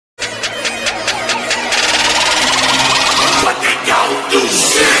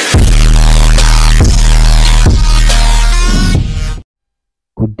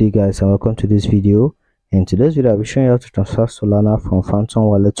day guys, and welcome to this video. In today's video I'll be showing you how to transfer Solana from Phantom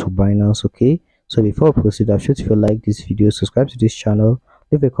wallet to Binance. Okay, so before we proceed, if you like this video, subscribe to this channel,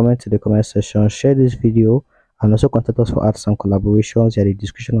 leave a comment to the comment section, share this video, and also contact us for arts and collaborations in the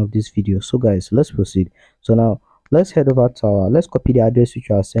description of this video. So guys, let's proceed. So now let's head over to our, let's copy the address which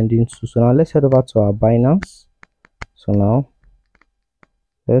you are sending to. So now let's head over to our Binance. So now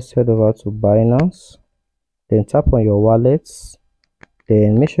let's head over to Binance, then tap on your wallets,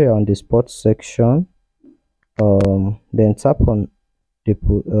 then make sure you're on the spot section, then tap on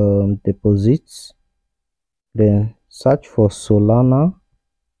deposits, then search for Solana,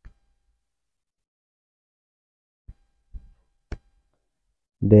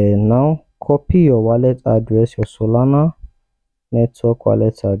 then now copy your wallet address, your Solana network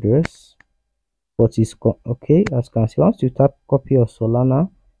wallet address. What is okay, as you can see, once you tap copy your Solana,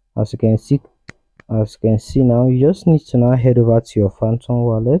 as you can see now, you just need to now head over to your Phantom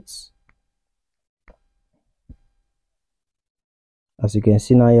wallets. As you can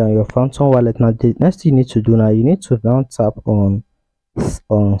see now, you're on your Phantom wallet. Now the next thing you need to do now, you need to now tap on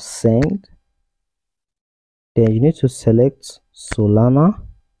send, then you need to select Solana,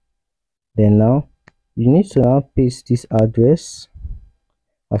 then now you need to now paste this address.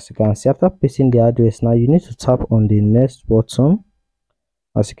 As you can see, after pasting the address, now you need to tap on the next button.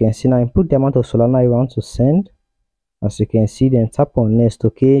 As you can see now, input the amount of Solana you want to send. As you can see, then tap on next.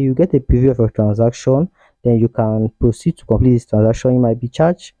 Okay, you get a preview of your transaction, then you can proceed to complete this transaction. You might be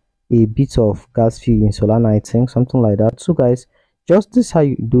charged a bit of gas fee in Solana, I think, something like that. So guys, just this is how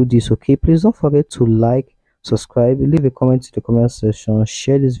you do this. Okay, please don't forget to like, subscribe, leave a comment in the comment section,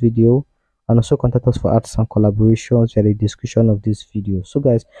 share this video, and also contact us for arts and collaborations in the description of this video. So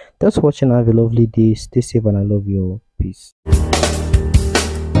guys, thanks for watching. Have a lovely day, stay safe, and I love you all. Peace.